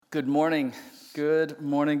Good morning. Good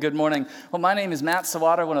morning. Good morning. Well, my name is Matt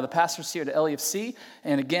Sawada, one of the pastors here at LEFC.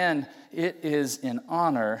 And again, it is an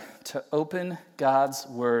honor to open God's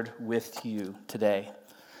Word with you today.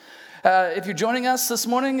 If you're joining us this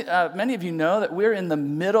morning, many of you know that we're in the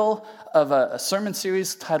middle of a sermon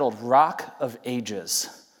series titled Rock of Ages.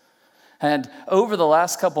 And over the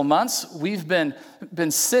last couple months, we've been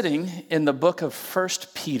sitting in the book of 1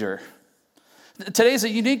 Peter. Today's a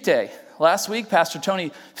unique day. Last week, Pastor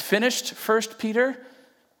Tony finished 1 Peter,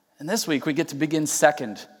 and this week we get to begin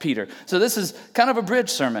 2 Peter. So this is kind of a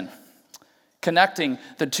bridge sermon, connecting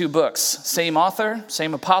the two books. Same author,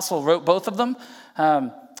 same apostle wrote both of them,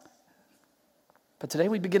 but today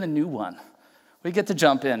we begin a new one. We get to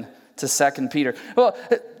jump in to 2 Peter. Well,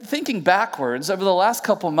 thinking backwards, over the last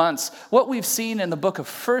couple months, what we've seen in the book of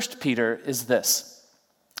 1 Peter is this.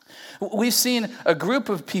 We've seen a group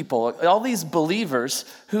of people, all these believers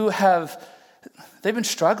they've been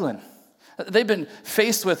struggling. They've been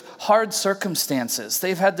faced with hard circumstances.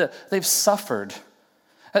 They've suffered.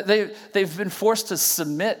 They've been forced to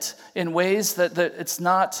submit in ways that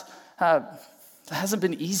hasn't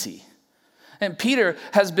been easy. And Peter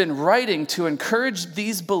has been writing to encourage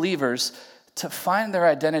these believers to find their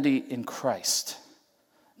identity in Christ,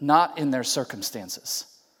 not in their circumstances.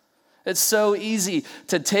 It's so easy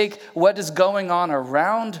to take what is going on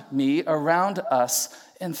around me, around us,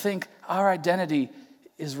 and think our identity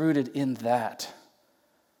is rooted in that.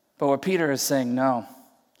 But what Peter is saying, no.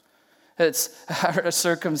 It's our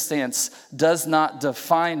circumstance does not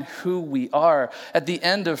define who we are. At the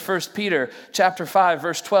end of 1 Peter chapter 5,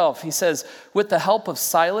 verse 12, he says, "With the help of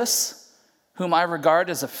Silas, whom I regard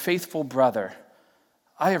as a faithful brother,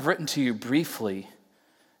 I have written to you briefly,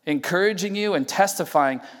 encouraging you and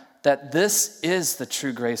testifying that this is the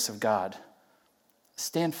true grace of God.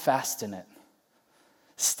 Stand fast in it.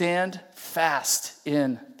 Stand fast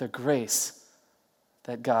in the grace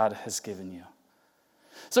that God has given you."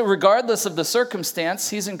 So regardless of the circumstance,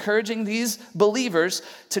 he's encouraging these believers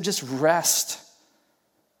to just rest.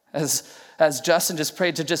 As Justin just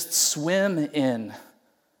prayed, to just swim in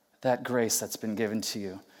that grace that's been given to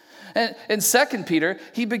you. And in 2 Peter,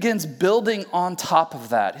 he begins building on top of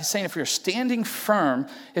that. He's saying if you're standing firm,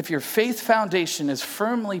 if your faith foundation is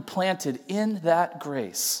firmly planted in that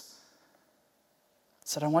grace, he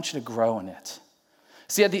said, I want you to grow in it.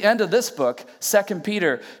 See, at the end of this book, 2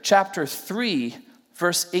 Peter chapter 3,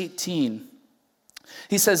 verse 18,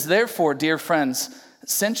 he says, "Therefore, dear friends,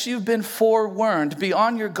 since you've been forewarned, be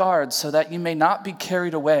on your guard so that you may not be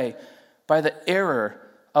carried away by the error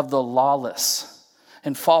of the lawless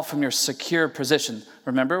and fall from your secure position."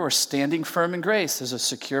 Remember, we're standing firm in grace. There's a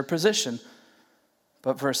secure position.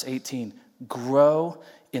 But verse 18, "Grow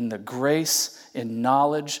in the grace and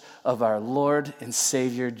knowledge of our Lord and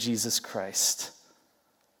Savior Jesus Christ.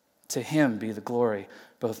 To him be the glory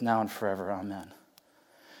both now and forever. Amen."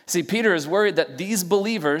 See, Peter is worried that these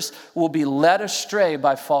believers will be led astray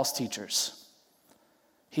by false teachers.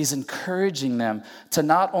 He's encouraging them to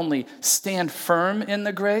not only stand firm in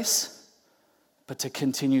the grace, but to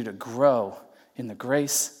continue to grow in the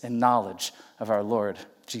grace and knowledge of our Lord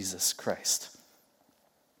Jesus Christ.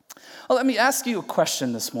 Well, let me ask you a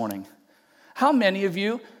question this morning. How many of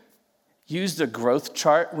you used a growth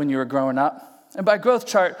chart when you were growing up? And by growth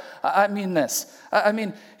chart, I mean this. I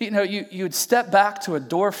mean, you would step back to a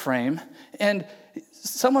door frame, and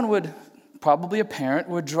someone would, probably a parent,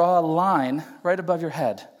 would draw a line right above your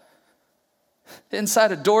head.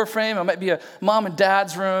 Inside a door frame, it might be a mom and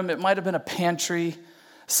dad's room, it might have been a pantry,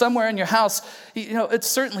 somewhere in your house. It's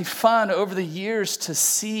certainly fun over the years to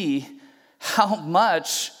see how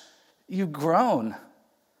much you've grown.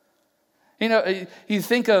 You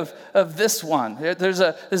think of this one. There's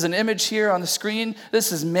an image here on the screen.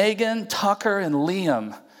 This is Megan, Tucker, and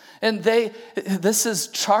Liam. And this is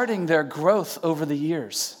charting their growth over the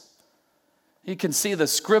years. You can see the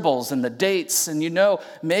scribbles and the dates, and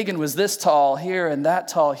Megan was this tall here and that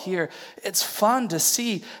tall here. It's fun to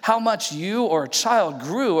see how much you or a child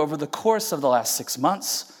grew over the course of the last 6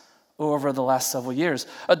 months or over the last several years.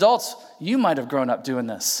 Adults, you might have grown up doing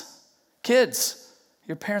this. Kids,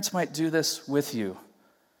 your parents might do this with you.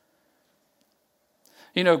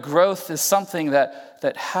 Growth is something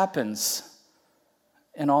that happens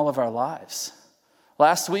in all of our lives.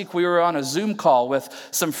 Last week, we were on a Zoom call with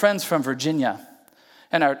some friends from Virginia,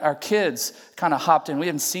 and our kids kind of hopped in. We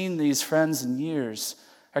haven't seen these friends in years.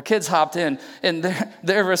 Our kids hopped in, and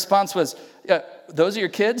their response was, "Those are your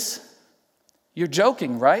kids? You're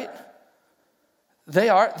joking, right?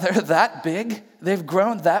 They're that big? They've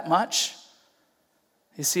grown that much?"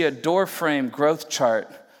 You see, a door frame growth chart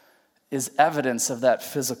is evidence of that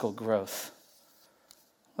physical growth.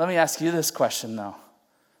 Let me ask you this question, though.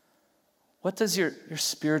 What does your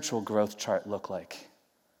spiritual growth chart look like?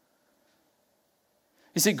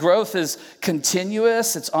 You see, growth is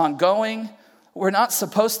continuous, it's ongoing. We're not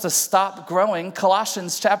supposed to stop growing.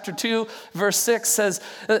 Colossians chapter 2, verse 6 says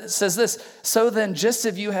this, "So then, just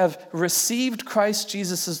as you have received Christ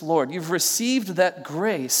Jesus as Lord, you've received that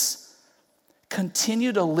grace,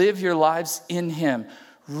 continue to live your lives in him,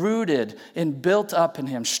 rooted and built up in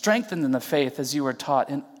him, strengthened in the faith as you were taught,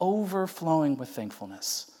 and overflowing with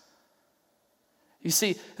thankfulness." You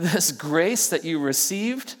see, this grace that you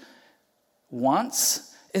received once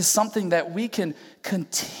is something that we can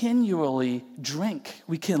continually drink.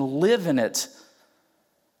 We can live in it.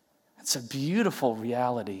 It's a beautiful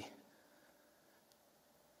reality.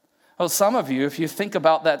 Well, some of you, if you think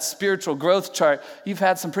about that spiritual growth chart, you've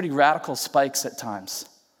had some pretty radical spikes at times.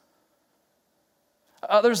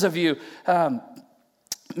 Others of you,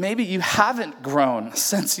 maybe you haven't grown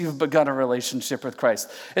since you've begun a relationship with Christ.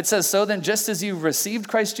 It says, "So then, just as you received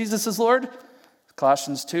Christ Jesus as Lord,"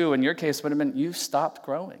 Colossians 2, in your case, would have been you stopped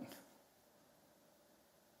growing.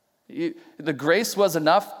 The grace was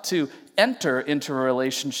enough to enter into a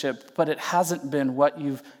relationship, but it hasn't been what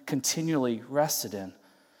you've continually rested in.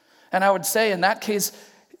 And I would say in that case,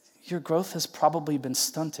 your growth has probably been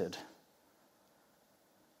stunted.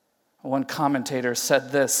 One commentator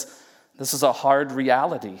said this is a hard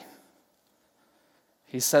reality.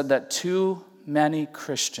 He said that too many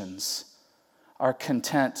Christians are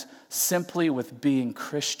content simply with being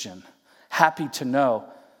Christian, happy to know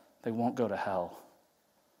they won't go to hell.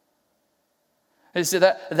 You see,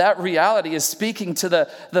 that reality is speaking to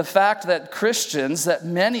the fact that Christians, that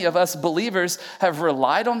many of us believers have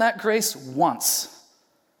relied on that grace once.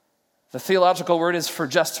 The theological word is for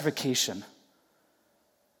justification.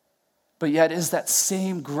 But yet it is that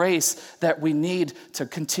same grace that we need to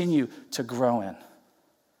continue to grow in.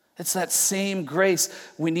 It's that same grace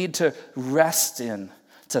we need to rest in,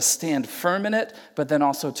 to stand firm in it, but then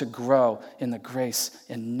also to grow in the grace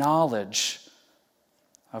and knowledge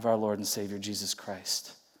of our Lord and Savior Jesus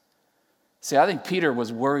Christ. See, I think Peter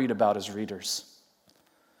was worried about his readers.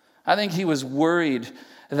 I think he was worried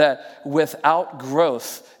that without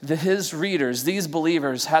growth, his readers, these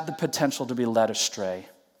believers, had the potential to be led astray.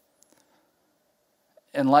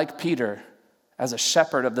 And like Peter, as a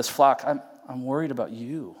shepherd of this flock, I'm worried about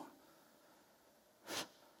you.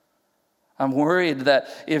 I'm worried that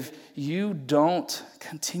if you don't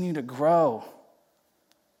continue to grow,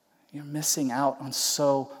 you're missing out on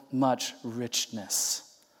so much richness.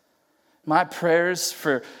 My prayers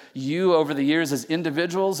for you over the years as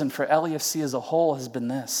individuals and for LEFC as a whole has been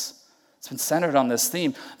this. It's been centered on this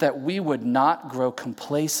theme, that we would not grow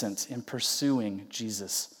complacent in pursuing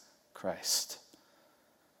Jesus Christ.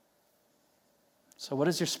 So what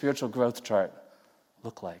does your spiritual growth chart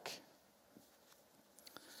look like?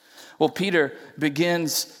 Well, Peter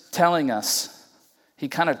begins telling us, he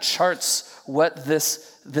kind of charts what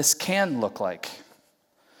this can look like.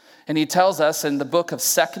 And he tells us in the book of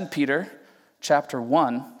 2 Peter, chapter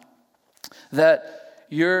 1, that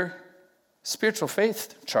your spiritual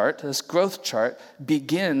faith chart, this growth chart,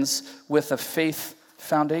 begins with a faith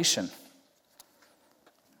foundation.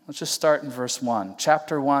 Let's just start in verse 1.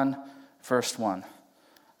 Chapter 1, verse 1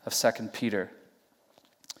 of 2 Peter.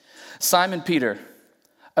 Simon Peter,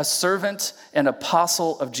 a servant and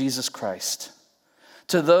apostle of Jesus Christ,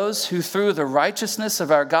 to those who through the righteousness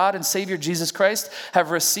of our God and Savior Jesus Christ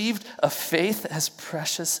have received a faith as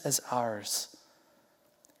precious as ours.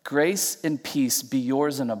 Grace and peace be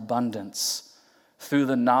yours in abundance through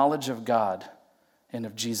the knowledge of God and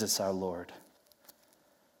of Jesus our Lord.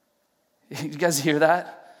 You guys hear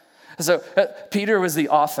that? So Peter was the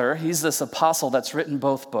author. He's this apostle that's written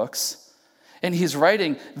both books. And he's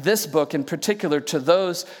writing this book in particular to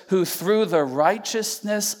those who through the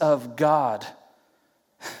righteousness of God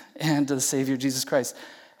and to the Savior Jesus Christ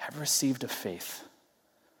have received a faith.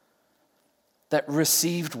 That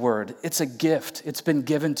received word, it's a gift. It's been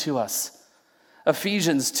given to us.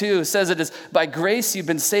 Ephesians 2 says it is by grace you've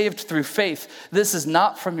been saved through faith. This is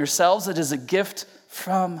not from yourselves, it is a gift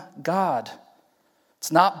from God.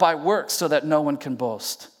 It's not by works so that no one can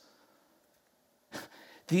boast.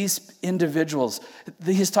 These individuals,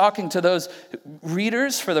 he's talking to those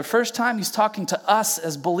readers for the first time. He's talking to us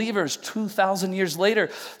as believers 2,000 years later,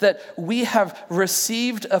 that we have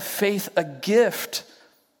received a faith, a gift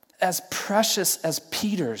as precious as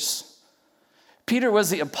Peter's. Peter was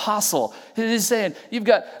the apostle. He's saying, you've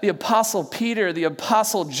got the apostle Peter, the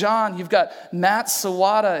apostle John, you've got Matt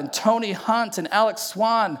Sawada and Tony Hunt and Alex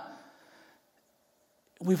Swan.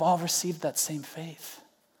 We've all received that same faith.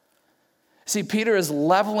 See, Peter is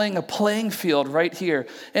leveling a playing field right here.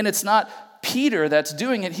 And it's not Peter that's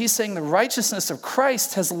doing it. He's saying the righteousness of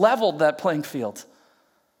Christ has leveled that playing field.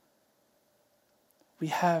 We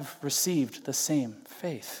have received the same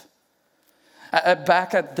faith.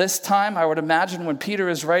 Back at this time, I would imagine when Peter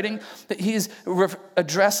is writing, that he's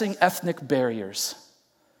addressing ethnic barriers.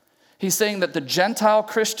 He's saying that the Gentile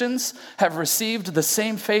Christians have received the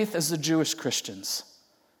same faith as the Jewish Christians.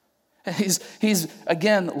 He's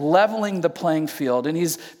again, leveling the playing field. And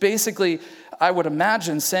he's basically, I would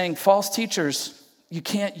imagine, saying, false teachers, you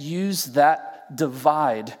can't use that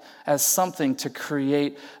divide as something to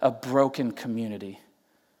create a broken community.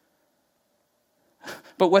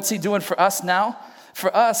 But what's he doing for us now?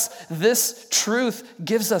 For us, this truth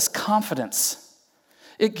gives us confidence.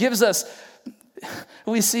 It gives us,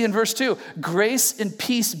 we see in verse 2, grace and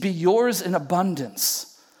peace be yours in abundance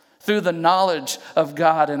through the knowledge of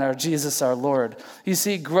God and our Jesus our Lord. You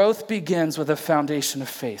see, growth begins with a foundation of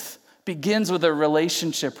faith, begins with a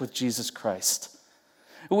relationship with Jesus Christ.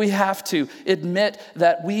 We have to admit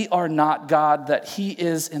that we are not God, that he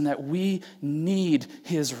is, and that we need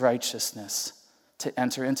his righteousness to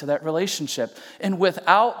enter into that relationship. And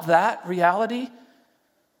without that reality,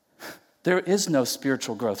 there is no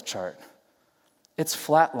spiritual growth chart. It's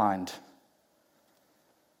flatlined.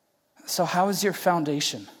 So how is your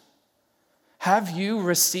foundation? Have you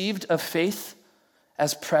received a faith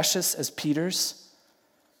as precious as Peter's?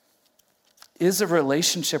 Is a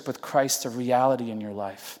relationship with Christ a reality in your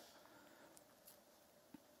life?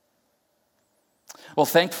 Well,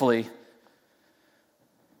 thankfully,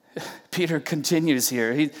 Peter continues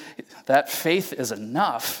here. That faith is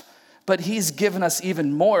enough, but he's given us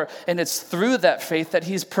even more, and it's through that faith that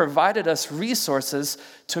he's provided us resources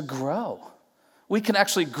to grow. We can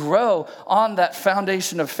actually grow on that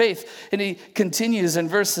foundation of faith. And he continues in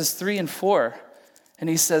verses 3 and 4, and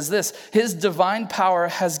he says this, his divine power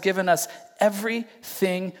has given us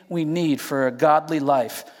everything we need for a godly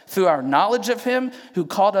life through our knowledge of him who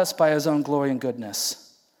called us by his own glory and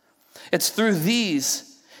goodness. It's through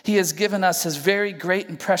these he has given us his very great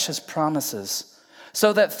and precious promises,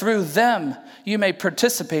 so that through them you may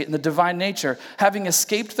participate in the divine nature, having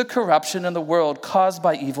escaped the corruption in the world caused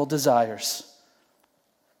by evil desires.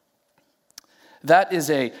 That is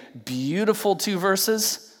a beautiful 2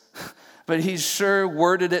 verses, but he's sure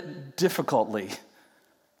worded it difficultly.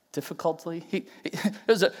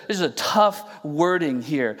 There's a tough wording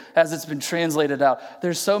here as it's been translated out.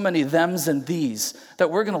 There's so many thems and these that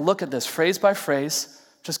we're going to look at this phrase by phrase.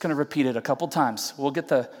 Just going to repeat it a couple times. We'll get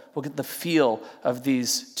the feel of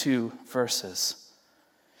these 2 verses.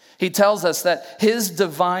 He tells us that his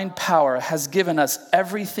divine power has given us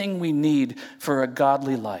everything we need for a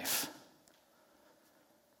godly life.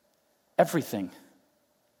 Everything.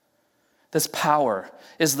 This power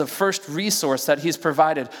is the first resource that he's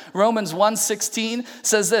provided. Romans 1:16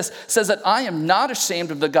 says this, says that I am not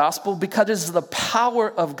ashamed of the gospel because it is the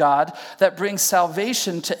power of God that brings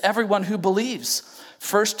salvation to everyone who believes.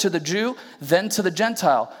 First to the Jew, then to the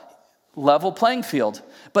Gentile. Level playing field.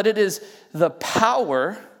 But it is the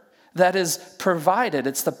power that is provided.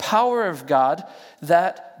 It's the power of God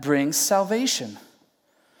that brings salvation.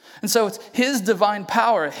 And so it's his divine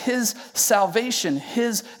power, his salvation,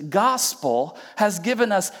 his gospel has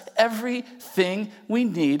given us everything we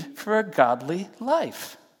need for a godly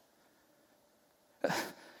life.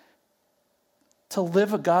 To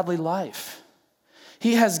live a godly life.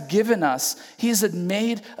 He has given us, he's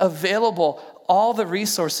made available all the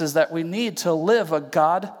resources that we need to live a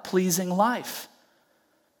God-pleasing life.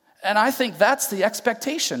 And I think that's the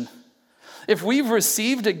expectation. If we've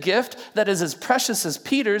received a gift that is as precious as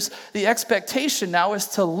Peter's, the expectation now is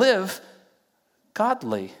to live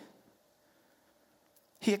godly.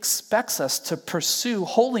 He expects us to pursue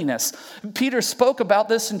holiness. Peter spoke about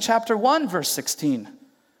this in chapter 1, verse 16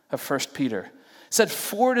 of 1 Peter. He said,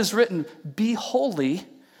 for it is written, be holy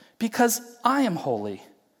because I am holy.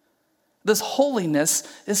 This holiness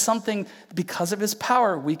is something, because of his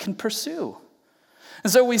power, we can pursue.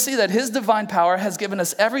 And so we see that his divine power has given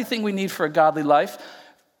us everything we need for a godly life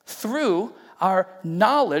through our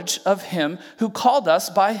knowledge of him who called us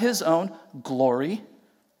by his own glory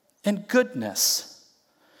and goodness.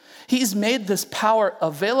 He's made this power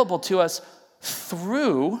available to us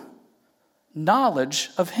through knowledge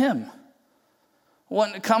of him.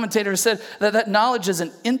 One commentator said that knowledge is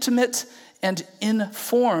an intimate and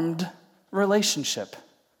informed relationship.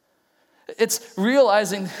 It's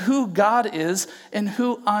realizing who God is and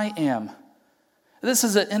who I am. This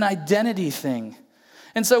is an identity thing.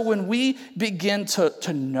 And so when we begin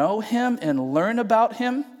to know him and learn about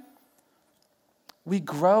him, we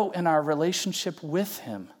grow in our relationship with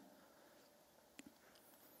him.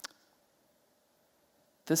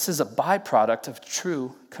 This is a byproduct of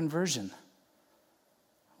true conversion.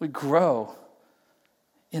 We grow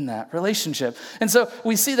in that relationship. And so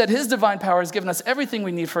we see that his divine power has given us everything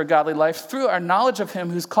we need for a godly life through our knowledge of him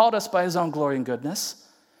who's called us by his own glory and goodness.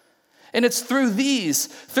 And it's through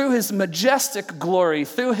his majestic glory,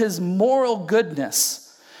 through his moral goodness,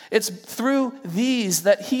 it's through these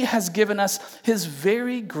that he has given us his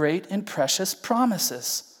very great and precious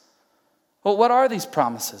promises. Well, what are these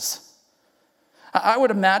promises? I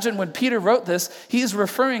would imagine when Peter wrote this, he's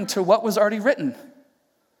referring to what was already written.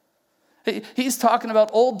 He's talking about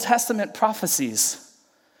Old Testament prophecies.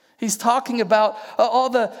 He's talking about all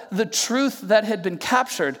the truth that had been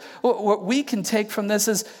captured. What we can take from this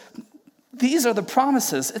is these are the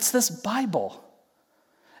promises. It's this Bible.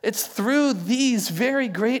 It's through these very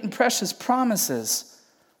great and precious promises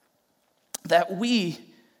that we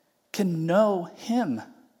can know him.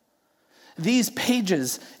 These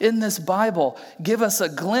pages in this Bible give us a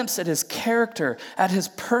glimpse at his character, at his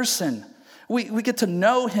person. We get to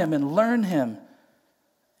know him and learn him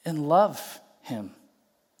and love him.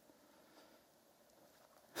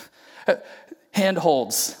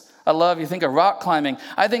 Handholds. You think of rock climbing.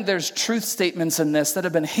 I think there's truth statements in this that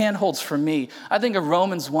have been handholds for me. I think of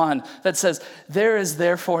Romans 1 that says, there is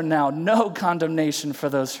therefore now no condemnation for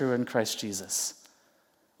those who are in Christ Jesus.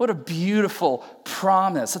 What a beautiful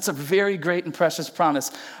promise. It's a very great and precious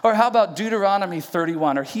promise. Or how about Deuteronomy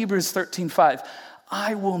 31 or Hebrews 13:5?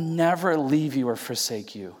 I will never leave you or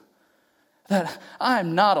forsake you. That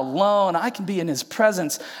I'm not alone. I can be in his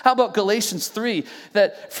presence. How about Galatians 3?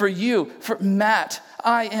 That for you, for Matt,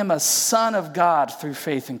 I am a son of God through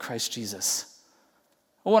faith in Christ Jesus.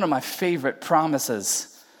 One of my favorite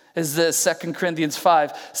promises is this. 2 Corinthians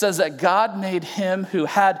 5 says that God made him who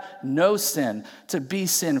had no sin to be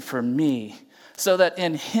sin for me, so that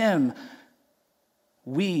in him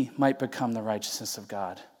we might become the righteousness of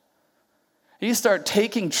God. You start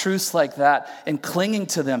taking truths like that and clinging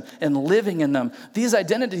to them and living in them. These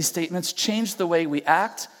identity statements change the way we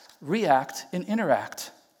act, react, and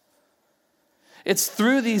interact. It's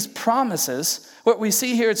through these promises, what we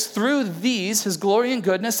see here, it's through these, his glory and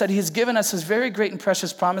goodness, that he's given us his very great and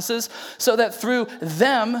precious promises, so that through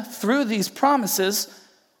them, through these promises,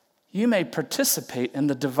 you may participate in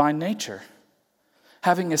the divine nature,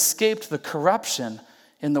 having escaped the corruption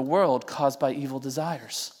in the world caused by evil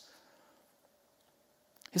desires.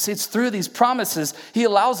 You see, it's through these promises, he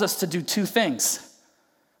allows us to do two things,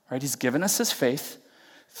 right? He's given us his faith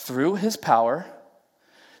through his power,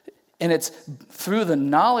 and it's through the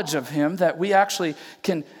knowledge of him that we actually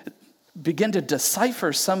can begin to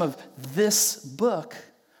decipher some of this book,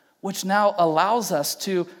 which now allows us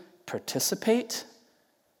to participate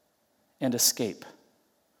and escape.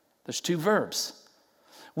 There's two verbs.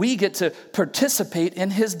 We get to participate in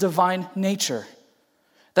his divine nature.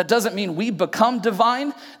 That doesn't mean we become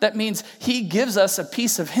divine. That means he gives us a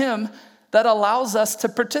piece of him that allows us to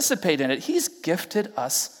participate in it. He's gifted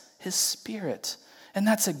us his spirit, and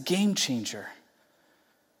that's a game changer.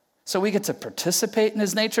 So we get to participate in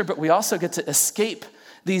his nature, but we also get to escape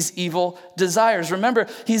these evil desires. Remember,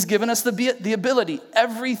 he's given us the ability,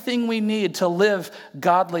 everything we need to live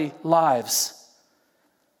godly lives.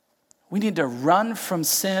 We need to run from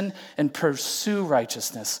sin and pursue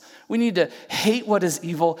righteousness. We need to hate what is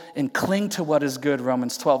evil and cling to what is good,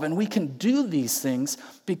 Romans 12. And we can do these things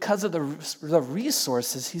because of the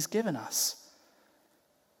resources he's given us.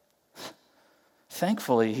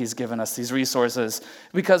 Thankfully, he's given us these resources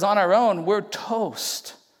because on our own, we're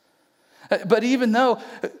toast. But even though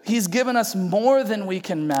he's given us more than we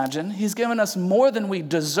can imagine, he's given us more than we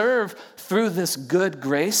deserve through this good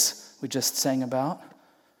grace we just sang about,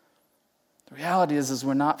 the reality is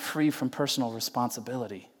we're not free from personal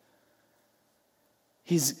responsibility.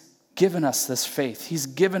 He's given us this faith. He's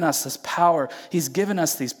given us this power. He's given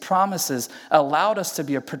us these promises, allowed us to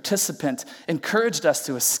be a participant, encouraged us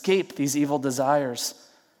to escape these evil desires.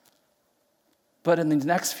 But in the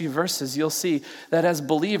next few verses, you'll see that as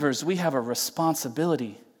believers, we have a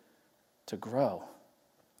responsibility to grow.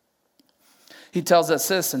 He tells us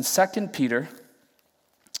this in 2 Peter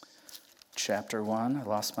chapter 1. I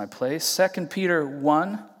lost my place. 2 Peter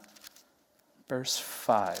 1, verse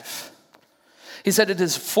 5. He said, it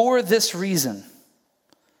is for this reason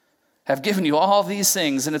I've given you all these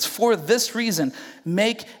things, and it's for this reason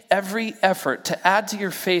make every effort to add to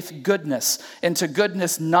your faith goodness, and to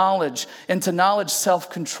goodness knowledge, and to knowledge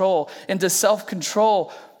self-control, and to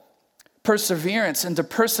self-control perseverance, and to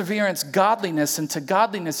perseverance godliness, and to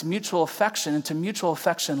godliness mutual affection, and to mutual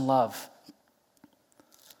affection love.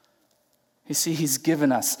 You see, he's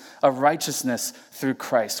given us a righteousness through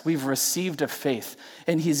Christ. We've received a faith,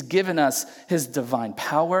 and he's given us his divine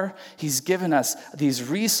power. He's given us these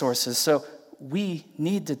resources, so we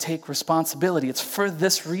need to take responsibility. It's for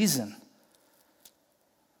this reason.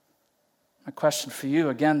 My question for you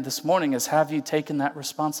again this morning is, have you taken that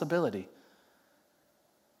responsibility?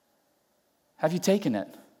 Have you taken it?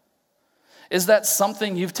 Is that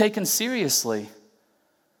something you've taken seriously?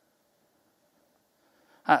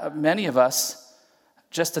 Many of us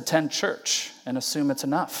just attend church and assume it's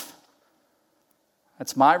enough.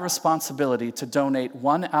 It's my responsibility to donate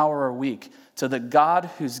 1 hour a week to the God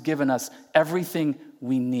who's given us everything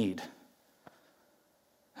we need.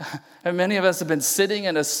 And many of us have been sitting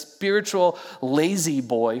in a spiritual lazy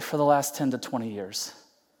boy for the last 10 to 20 years.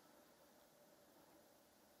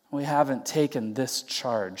 We haven't taken this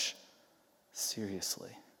charge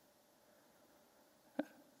seriously.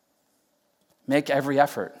 Make every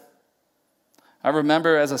effort. I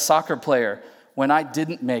remember as a soccer player when I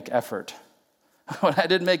didn't make effort. When I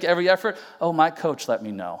didn't make every effort, my coach let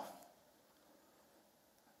me know.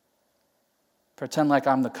 Pretend like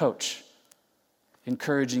I'm the coach,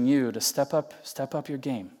 encouraging you to step up your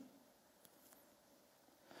game.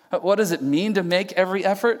 What does it mean to make every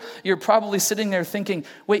effort? You're probably sitting there thinking,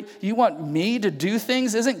 wait, you want me to do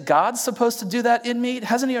things? Isn't God supposed to do that in me?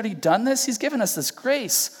 Hasn't he already done this? He's given us this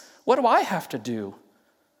grace. What do I have to do?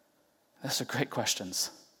 Those are great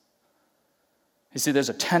questions. You see, there's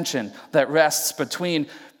a tension that rests between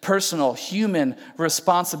personal, human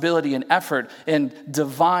responsibility and effort and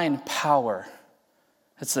divine power.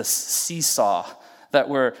 It's this seesaw that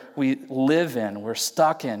we live in, we're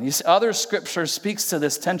stuck in. You see, other scripture speaks to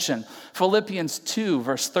this tension. Philippians 2,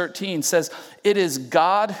 verse 13 says, "It is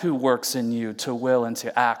God who works in you to will and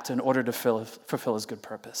to act in order to fulfill his good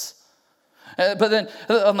purpose." But then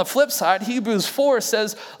on the flip side, Hebrews 4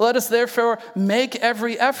 says, "Let us therefore make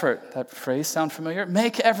every effort." That phrase sound familiar?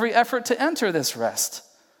 Make every effort to enter this rest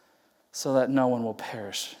so that no one will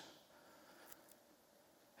perish.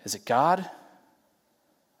 Is it God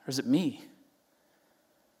or is it me?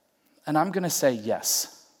 And I'm going to say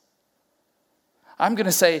yes. I'm going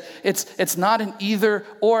to say it's not an either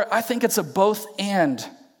or. I think it's a both and.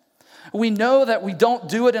 We know that we don't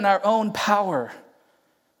do it in our own power,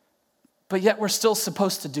 but yet we're still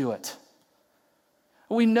supposed to do it.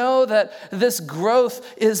 We know that this growth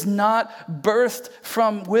is not birthed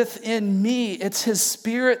from within me. It's his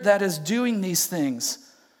Spirit that is doing these things.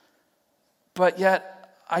 But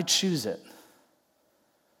yet I choose it.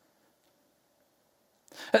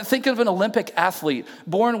 Think of an Olympic athlete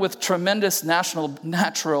born with tremendous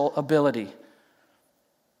natural ability.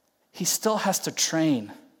 He still has to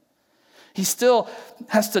train. He still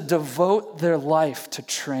has to devote their life to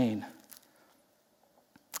train.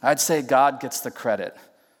 I'd say God gets the credit.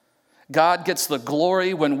 God gets the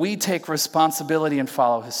glory when we take responsibility and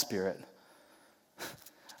follow his Spirit.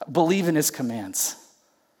 Believe in his commands.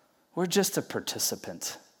 We're just a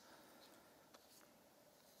participant.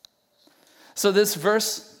 So this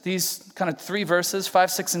verse, these kind of 3 verses,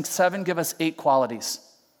 5, 6, and 7, give us 8 qualities.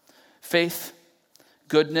 Faith,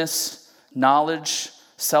 goodness, knowledge,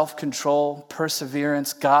 self-control,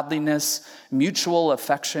 perseverance, godliness, mutual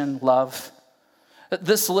affection, love.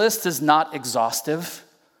 This list is not exhaustive.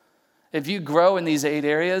 If you grow in these 8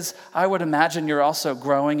 areas, I would imagine you're also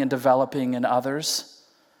growing and developing in others.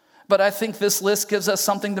 But I think this list gives us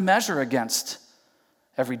something to measure against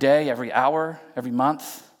every day, every hour, every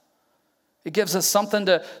month. It gives us something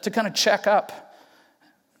to kind of check up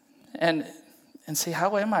and see,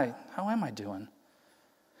 how am I doing?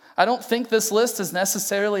 I don't think this list is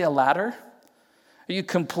necessarily a ladder. You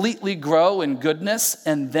completely grow in goodness,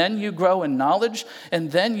 and then you grow in knowledge,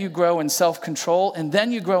 and then you grow in self-control, and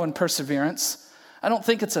then you grow in perseverance. I don't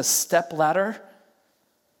think it's a step ladder.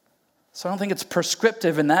 So I don't think it's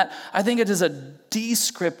prescriptive in that. I think it is a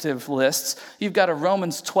descriptive list. You've got a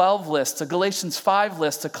Romans 12 list, a Galatians 5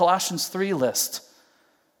 list, a Colossians 3 list.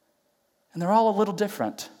 And they're all a little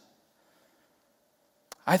different.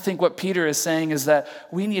 I think what Peter is saying is that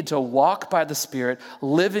we need to walk by the Spirit,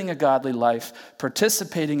 living a godly life,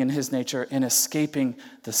 participating in his nature, and escaping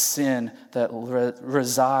the sin that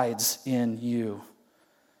resides in you.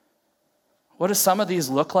 What do some of these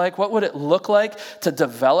look like? What would it look like to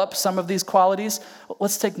develop some of these qualities?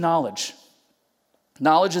 Let's take knowledge.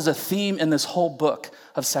 Knowledge is a theme in this whole book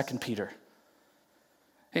of 2 Peter.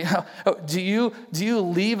 You know, do you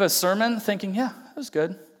leave a sermon thinking, yeah, that was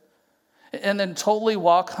good, and then totally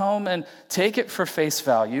walk home and take it for face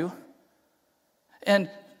value and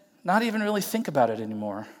not even really think about it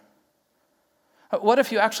anymore? What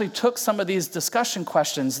if you actually took some of these discussion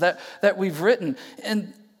questions that we've written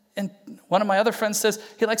And one of my other friends says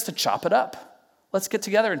he likes to chop it up. Let's get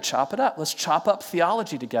together and chop it up. Let's chop up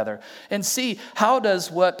theology together and see how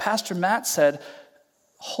does what Pastor Matt said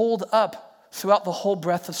hold up throughout the whole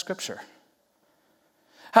breadth of Scripture.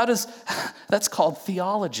 That's called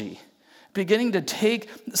theology. Beginning to take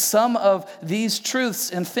some of these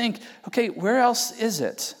truths and think, okay, where else is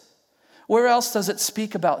it? Where else does it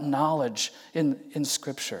speak about knowledge in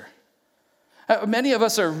Scripture? Many of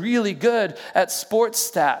us are really good at sports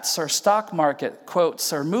stats or stock market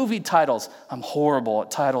quotes or movie titles. I'm horrible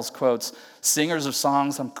at titles, quotes, singers of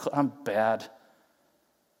songs. I'm bad.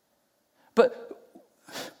 But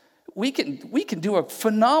we can do a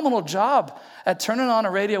phenomenal job at turning on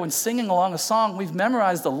a radio and singing along a song. We've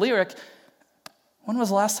memorized the lyric. When was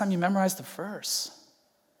the last time you memorized the verse?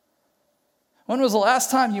 When was the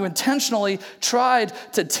last time you intentionally tried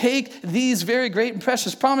to take these very great and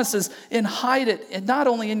precious promises and hide it, and not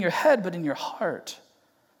only in your head, but in your heart?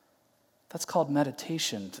 That's called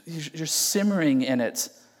meditation. You're simmering in it.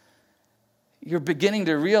 You're beginning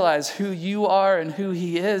to realize who you are and who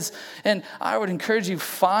He is. And I would encourage you,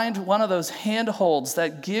 find one of those handholds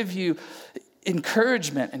that give you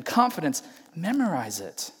encouragement and confidence. Memorize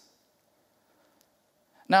it.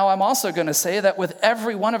 Now, I'm also going to say that with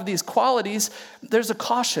every one of these qualities, there's a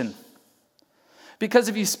caution. Because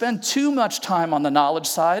if you spend too much time on the knowledge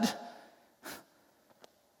side,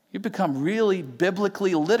 you become really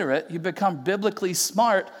biblically literate, you become biblically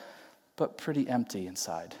smart, but pretty empty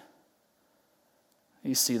inside.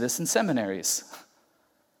 You see this in seminaries.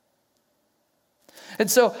 And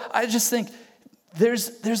so I just think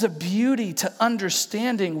there's a beauty to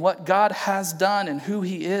understanding what God has done and who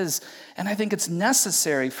He is. And I think it's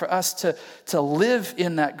necessary for us to live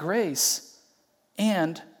in that grace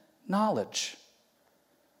and knowledge.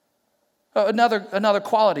 Another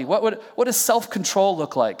quality. What does self-control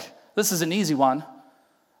look like? This is an easy one.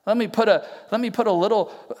 Let me put a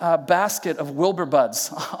little basket of Wilbur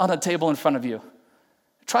buds on a table in front of you.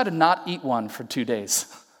 Try to not eat one for 2 days.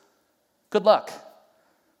 Good luck.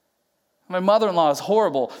 My mother-in-law is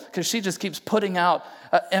horrible because she just keeps putting out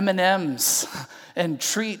M&Ms and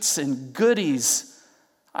treats and goodies.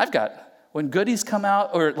 When goodies come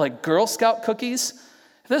out, or like Girl Scout cookies,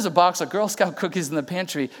 if there's a box of Girl Scout cookies in the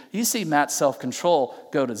pantry, you see Matt's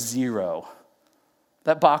self-control go to 0.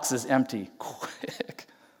 That box is empty quick.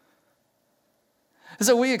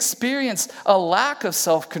 So we experience a lack of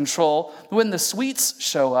self-control when the sweets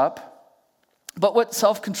show up. But what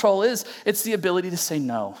self-control is, it's the ability to say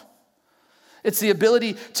no. It's the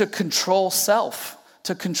ability to control self,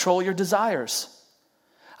 to control your desires.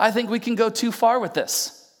 I think we can go too far with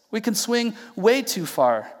this. We can swing way too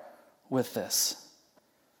far with this.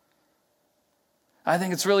 I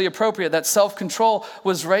think it's really appropriate that self-control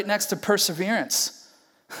was right next to perseverance.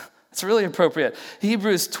 It's really appropriate.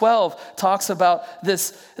 Hebrews 12 talks about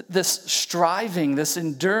this striving, this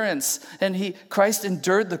endurance, and Christ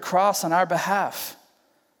endured the cross on our behalf.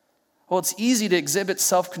 Well, it's easy to exhibit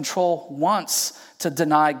self-control once to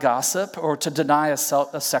deny gossip or to deny a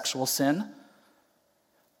sexual sin.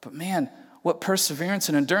 But man, what perseverance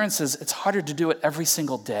and endurance is, it's harder to do it every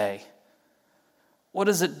single day. What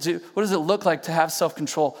does it do? What does it look like to have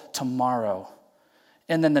self-control tomorrow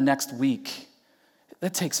and then the next week?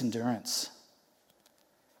 That takes endurance.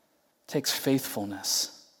 It takes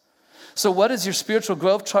faithfulness. So what does your spiritual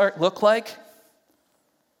growth chart look like?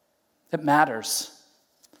 It matters.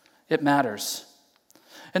 It matters.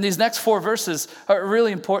 And these next 4 verses are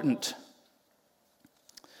really important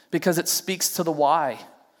because it speaks to the why.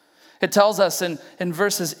 It tells us in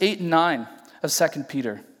verses 8 and 9 of 2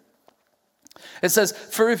 Peter. It says,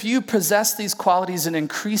 "For if you possess these qualities in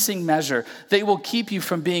increasing measure, they will keep you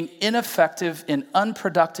from being ineffective and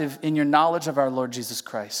unproductive in your knowledge of our Lord Jesus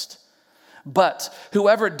Christ. But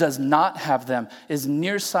whoever does not have them is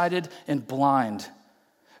nearsighted and blind,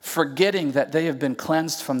 forgetting that they have been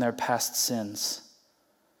cleansed from their past sins."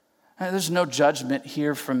 There's no judgment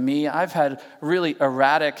here from me. I've had really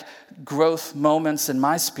erratic growth moments in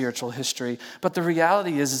my spiritual history, but the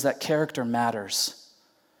reality is that character matters.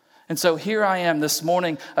 And so here I am this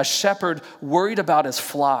morning, a shepherd worried about his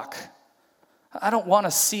flock. I don't want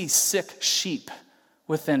to see sick sheep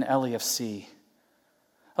within LEFC.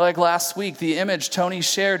 Like last week, the image Tony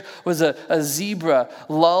shared was a zebra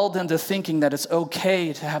lulled into thinking that it's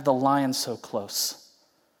okay to have the lion so close.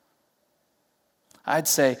 I'd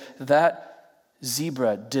say that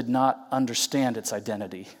zebra did not understand its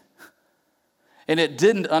identity. And it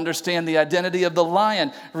didn't understand the identity of the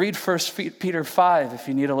lion. Read 1 Peter 5 if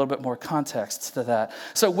you need a little bit more context to that.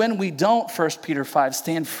 So when we don't, 1 Peter 5,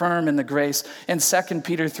 stand firm in the grace, and 2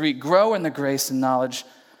 Peter 3, grow in the grace and knowledge,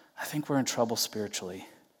 I think we're in trouble spiritually.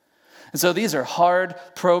 And so these are hard,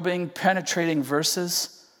 probing, penetrating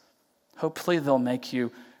verses. Hopefully they'll make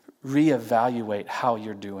you reevaluate how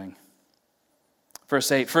you're doing. Verse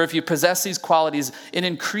 8, for if you possess these qualities in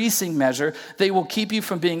increasing measure, they will keep you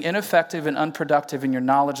from being ineffective and unproductive in your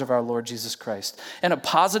knowledge of our Lord Jesus Christ. In a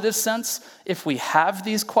positive sense, if we have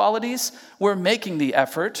these qualities, we're making the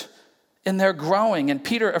effort and they're growing. And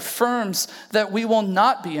Peter affirms that we will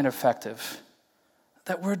not be ineffective,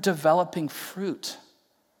 that we're developing fruit.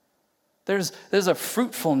 There's a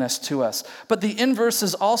fruitfulness to us. But the inverse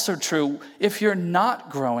is also true. If you're not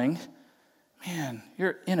growing, man,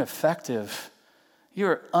 you're ineffective.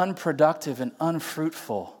 You're unproductive and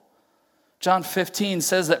unfruitful. John 15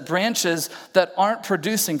 says that branches that aren't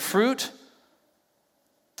producing fruit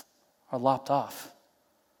are lopped off.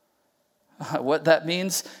 What that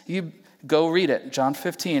means, you go read it, John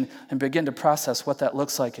 15, and begin to process what that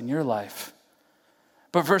looks like in your life.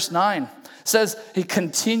 But verse 9 says he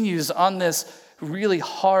continues on this really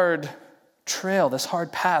hard trail, this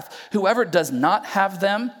hard path. Whoever does not have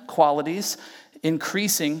them qualities,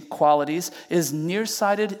 increasing qualities, is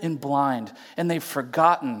nearsighted and blind, and they've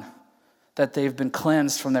forgotten that they've been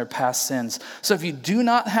cleansed from their past sins. So if you do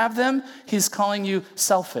not have them, he's calling you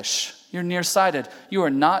selfish. You're nearsighted. You are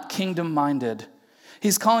not kingdom-minded.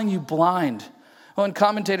 He's calling you blind. One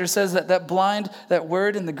commentator says that blind, that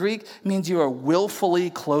word in the Greek, means you are willfully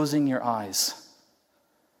closing your eyes.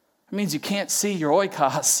 It means you can't see your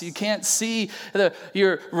oikos. You can't see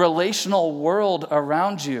your relational world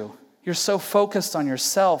around you. You're so focused on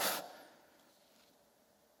yourself,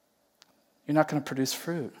 you're not going to produce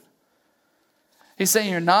fruit. He's saying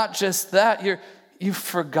you're not just that, you've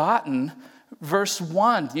forgotten, verse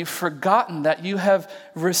 1, you've forgotten that you have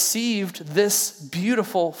received this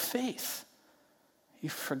beautiful faith.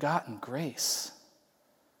 You've forgotten grace.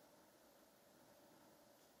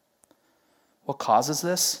 What causes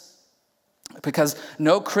this? Because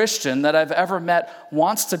no Christian that I've ever met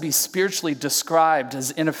wants to be spiritually described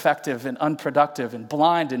as ineffective and unproductive and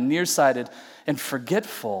blind and nearsighted and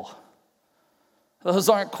forgetful. Those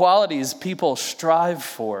aren't qualities people strive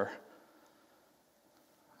for.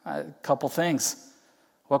 A couple things.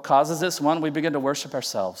 What causes this? One, we begin to worship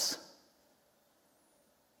ourselves.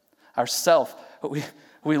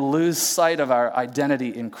 We lose sight of our identity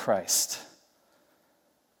in Christ.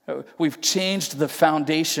 We've changed the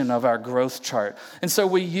foundation of our growth chart. And so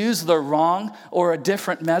we use the wrong or a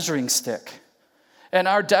different measuring stick. And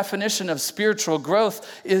our definition of spiritual growth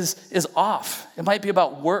is off. It might be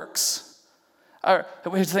about works.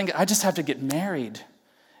 We think, I just have to get married.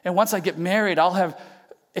 And once I get married, I'll have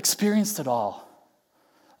experienced it all.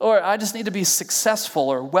 Or I just need to be successful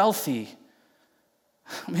or wealthy.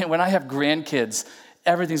 I mean, when I have grandkids,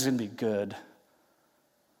 everything's going to be good.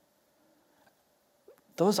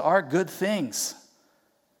 Those are good things,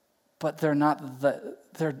 but they're not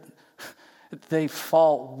they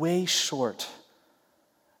fall way short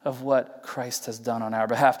of what Christ has done on our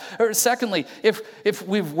behalf. Or secondly, if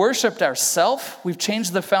we've worshiped ourselves, we've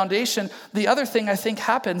changed the foundation, the other thing I think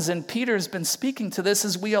happens, and Peter's been speaking to this,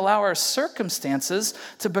 is we allow our circumstances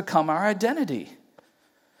to become our identity.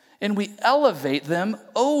 And we elevate them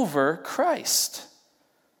over Christ.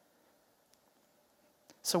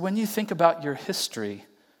 So when you think about your history,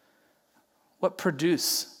 what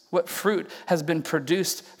fruit has been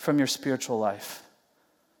produced from your spiritual life?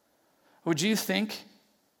 Would you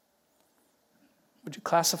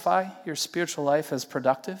classify your spiritual life as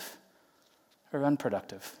productive or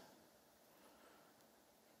unproductive?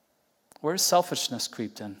 Where's selfishness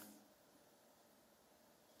creeped in?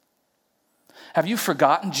 Have you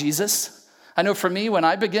forgotten Jesus? I know for me, when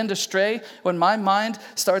I begin to stray, when my mind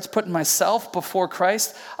starts putting myself before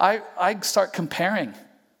Christ, I start comparing.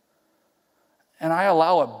 And I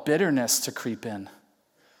allow a bitterness to creep in.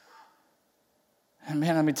 And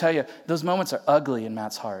man, let me tell you, those moments are ugly in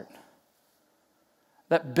Matt's heart.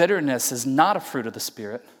 That bitterness is not a fruit of the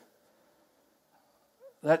Spirit.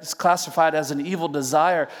 That's classified as an evil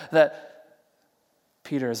desire that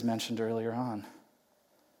Peter has mentioned earlier on.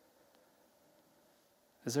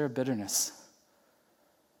 Is there a bitterness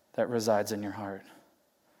that resides in your heart?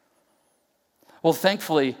 Well,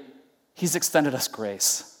 thankfully, he's extended us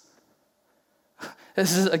grace.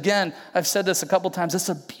 This is, again, I've said this a couple times, it's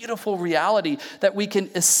a beautiful reality that we can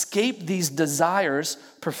escape these desires,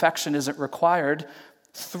 perfection isn't required,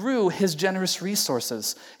 through his generous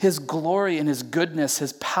resources, his glory and his goodness,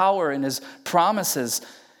 his power and his promises.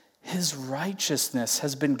 His righteousness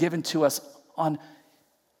has been given to us on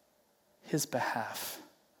his behalf.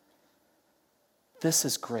 This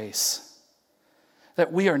is grace.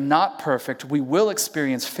 that we are not perfect. We will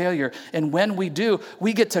experience failure. And when we do,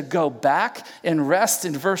 we get to go back and rest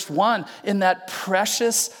in verse 1 in that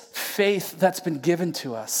precious faith that's been given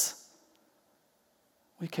to us.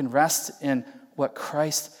 We can rest in what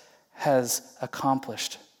Christ has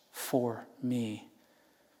accomplished for me.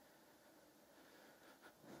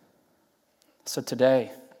 So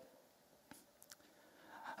today,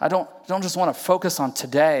 I don't just want to focus on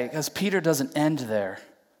today, because Peter doesn't end there.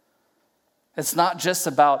 It's not just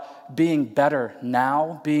about being better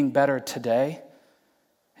now, being better today.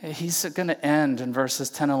 He's going to end in verses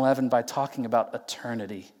 10 and 11 by talking about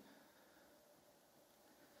eternity.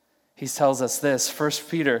 He tells us this, 2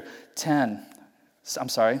 Peter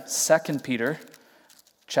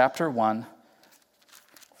chapter 1,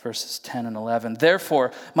 verses 10 and 11.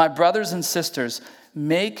 Therefore, my brothers and sisters,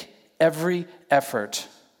 make every effort,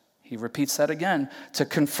 he repeats that again, to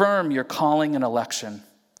confirm your calling and election.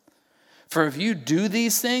 For if you do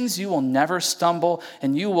these things, you will never stumble,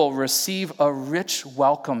 and you will receive a rich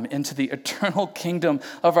welcome into the eternal kingdom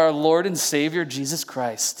of our Lord and Savior, Jesus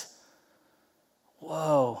Christ.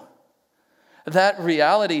 Whoa. That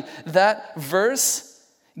reality, that verse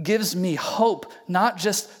gives me hope, not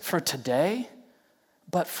just for today,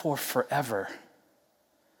 but for forever.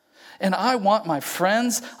 And I want my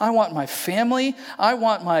friends, I want my family, I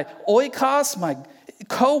want my oikos, my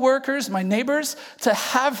co-workers, my neighbors, to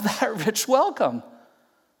have that rich welcome.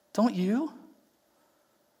 Don't you?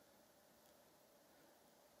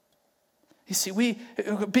 You see,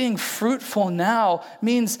 being fruitful now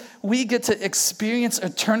means we get to experience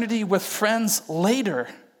eternity with friends later.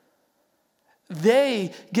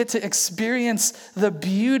 They get to experience the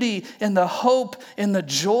beauty and the hope and the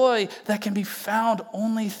joy that can be found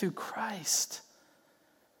only through Christ.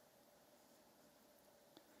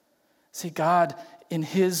 See, God, in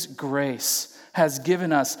His grace, has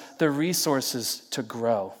given us the resources to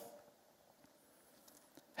grow.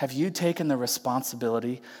 Have you taken the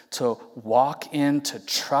responsibility to walk in, to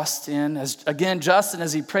trust in, as again, Justin,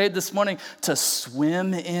 as he prayed this morning, to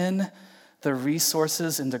swim in the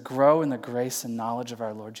resources and to grow in the grace and knowledge of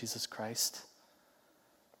our Lord Jesus Christ?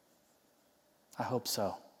 I hope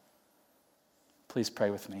so. Please pray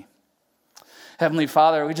with me. Heavenly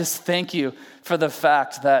Father, we just thank you for the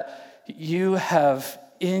fact that you have,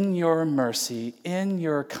 in your mercy, in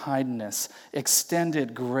your kindness,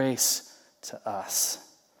 extended grace to us.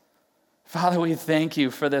 Father, we thank you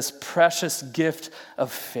for this precious gift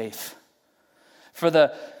of faith, for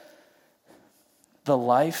the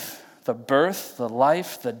life, the birth, the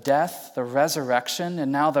life, the death, the resurrection,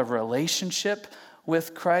 and now the relationship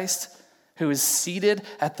with Christ, who is seated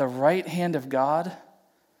at the right hand of God.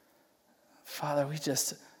 Father, we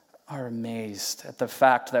just are amazed at the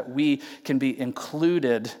fact that we can be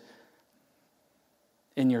included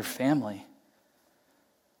in your family.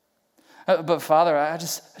 But Father, I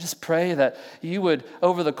just pray that you would,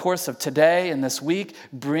 over the course of today and this week,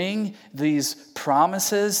 bring these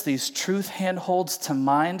promises, these truth handholds to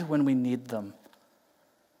mind when we need them.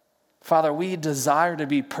 Father, we desire to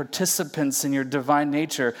be participants in your divine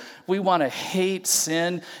nature. We want to hate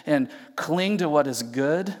sin and cling to what is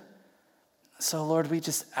good. So, Lord, we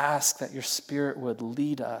just ask that your Spirit would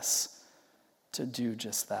lead us to do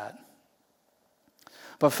just that.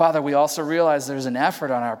 But Father, we also realize there's an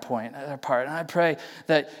effort on our part. And I pray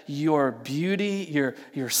that your beauty,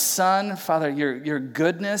 your Son, Father, your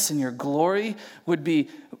goodness and your glory would be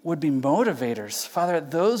motivators. Father,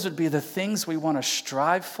 those would be the things we want to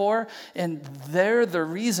strive for. And they're the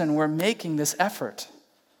reason we're making this effort.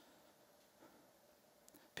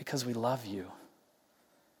 Because we love you.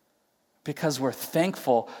 Because we're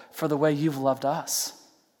thankful for the way you've loved us.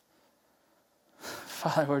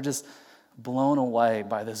 Father, we're just blown away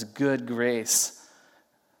by this good grace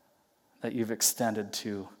that you've extended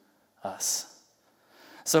to us.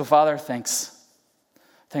 So, Father, thanks.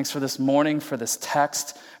 Thanks for this morning, for this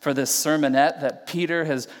text, for this sermonette that Peter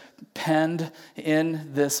has penned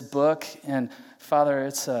in this book. And, Father,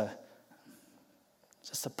 it's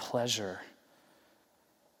just a pleasure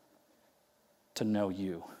to know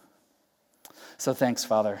you. So thanks,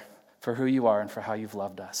 Father, for who you are and for how you've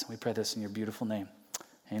loved us. We pray this in your beautiful name.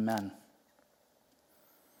 Amen.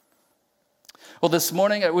 Well, this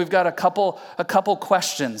morning we've got a couple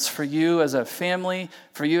questions for you as a family,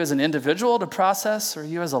 for you as an individual to process, or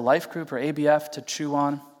you as a life group or ABF to chew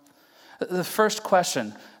on. The first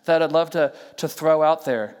question that I'd love to throw out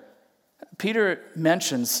there, Peter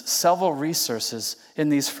mentions several resources in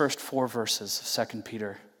these first 4 verses of 2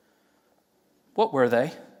 Peter. What were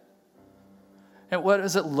they? And what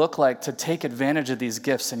does it look like to take advantage of these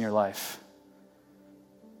gifts in your life?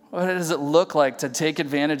 What does it look like to take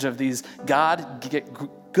advantage of these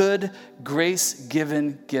good,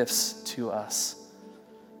 grace-given gifts to us?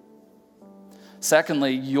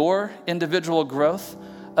 Secondly, your individual growth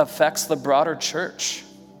affects the broader church.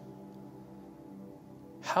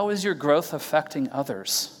 How is your growth affecting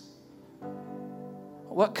others?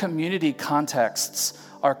 What community contexts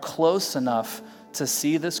are close enough to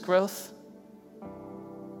see this growth?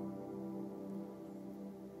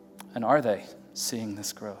 And are they seeing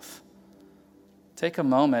this growth? Take a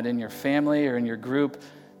moment in your family or in your group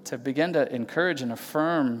to begin to encourage and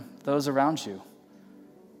affirm those around you.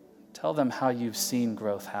 Tell them how you've seen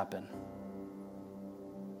growth happen.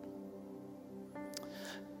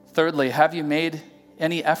 Thirdly, have you made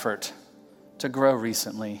any effort to grow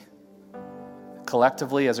recently?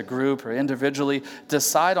 Collectively, as a group or individually,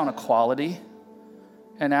 decide on a quality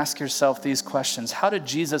and ask yourself these questions. How did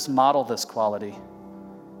Jesus model this quality?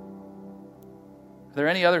 Are there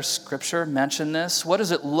any other scripture mention this? What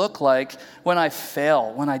does it look like when I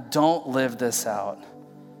fail, when I don't live this out?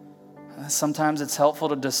 Sometimes it's helpful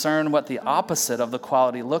to discern what the opposite of the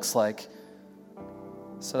quality looks like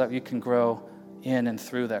so that you can grow in and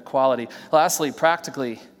through that quality. Lastly,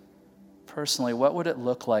 practically, personally, what would it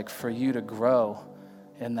look like for you to grow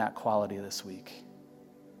in that quality this week?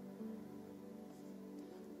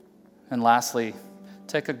 And lastly,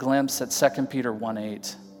 take a glimpse at 2 Peter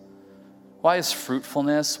 1:8. Why is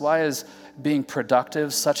fruitfulness, why is being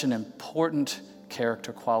productive such an important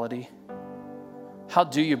character quality? How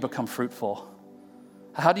do you become fruitful?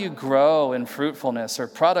 How do you grow in fruitfulness or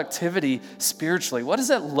productivity spiritually? What does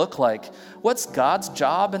that look like? What's God's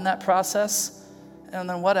job in that process? And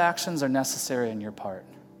then what actions are necessary on your part?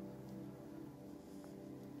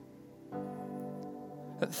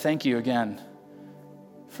 Thank you again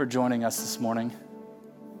for joining us this morning.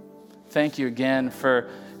 Thank you again for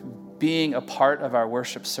being a part of our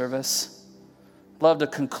worship service. I'd love to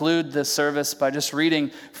conclude this service by just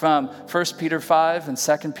reading from 1 Peter 5 and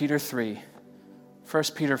 2 Peter 3. 1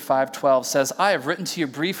 Peter 5:12 says, I have written to you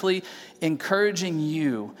briefly, encouraging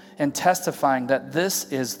you and testifying that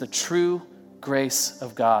this is the true grace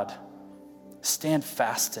of God. Stand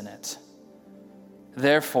fast in it.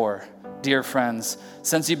 Therefore, dear friends,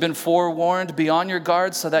 since you've been forewarned, be on your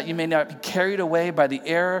guard so that you may not be carried away by the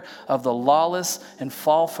error of the lawless and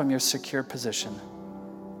fall from your secure position,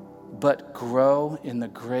 but grow in the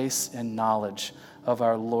grace and knowledge of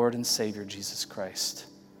our Lord and Savior, Jesus Christ.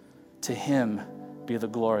 To him be the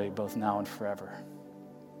glory both now and forever.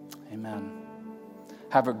 Amen.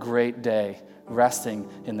 Have a great day resting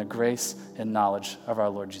in the grace and knowledge of our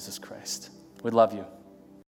Lord Jesus Christ. We love you.